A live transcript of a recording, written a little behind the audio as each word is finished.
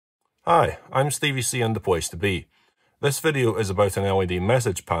Hi, I'm Stevie C and the place to be. This video is about an LED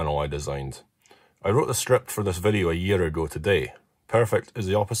message panel I designed. I wrote the script for this video a year ago today. Perfect is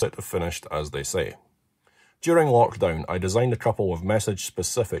the opposite of finished, as they say. During lockdown, I designed a couple of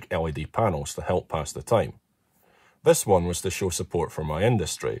message-specific LED panels to help pass the time. This one was to show support for my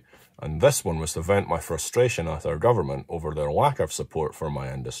industry, and this one was to vent my frustration at our government over their lack of support for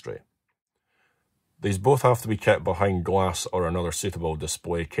my industry. These both have to be kept behind glass or another suitable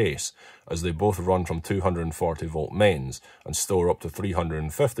display case, as they both run from 240 volt mains and store up to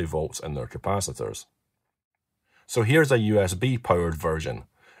 350 volts in their capacitors. So here's a USB powered version.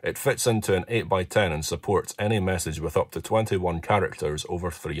 It fits into an 8x10 and supports any message with up to 21 characters over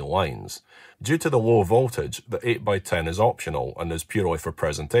 3 lines. Due to the low voltage, the 8x10 is optional and is purely for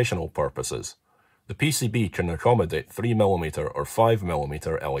presentational purposes. The PCB can accommodate 3mm or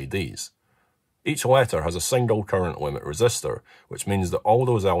 5mm LEDs. Each letter has a single current limit resistor, which means that all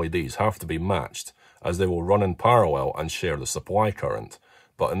those LEDs have to be matched, as they will run in parallel and share the supply current.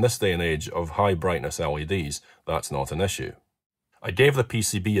 But in this day and age of high brightness LEDs, that's not an issue. I gave the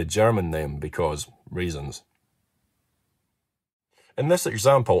PCB a German name because reasons. In this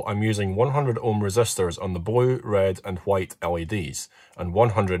example, I'm using 100 ohm resistors on the blue, red and white LEDs, and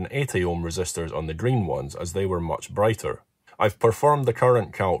 180 ohm resistors on the green ones, as they were much brighter. I've performed the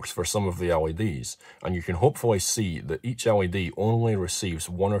current calcs for some of the LEDs, and you can hopefully see that each LED only receives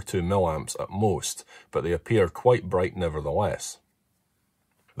 1 or 2 milliamps at most, but they appear quite bright nevertheless.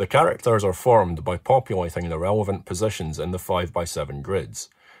 The characters are formed by populating the relevant positions in the 5x7 grids.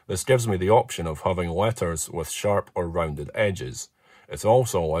 This gives me the option of having letters with sharp or rounded edges. It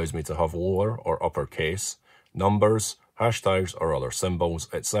also allows me to have lower or upper case, numbers, hashtags or other symbols,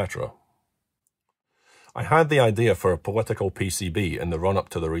 etc. I had the idea for a political PCB in the run-up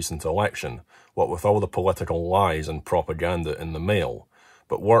to the recent election, what with all the political lies and propaganda in the mail,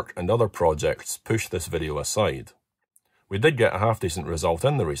 but work and other projects pushed this video aside. We did get a half-decent result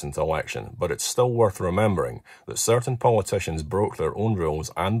in the recent election, but it's still worth remembering that certain politicians broke their own rules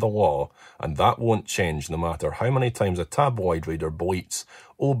and the law, and that won't change no matter how many times a tabloid reader bleats,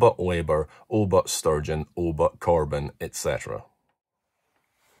 "Oh but Labour, oh but Sturgeon, oh but Corbyn," etc.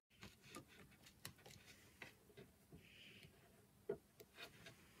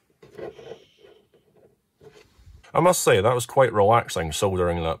 I must say, that was quite relaxing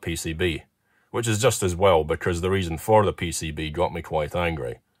soldering that PCB, which is just as well because the reason for the PCB got me quite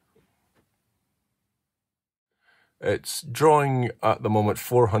angry. It's drawing at the moment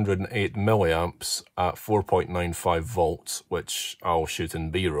 408 milliamps at 4.95 volts, which I'll shoot in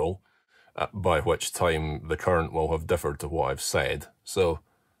B-roll, by which time the current will have differed to what I've said. So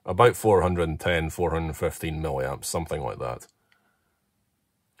about 410, 415 milliamps, something like that.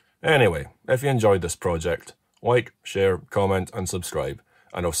 Anyway, if you enjoyed this project, like, share, comment and subscribe,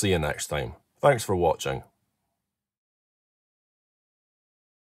 and I'll see you next time. Thanks for watching.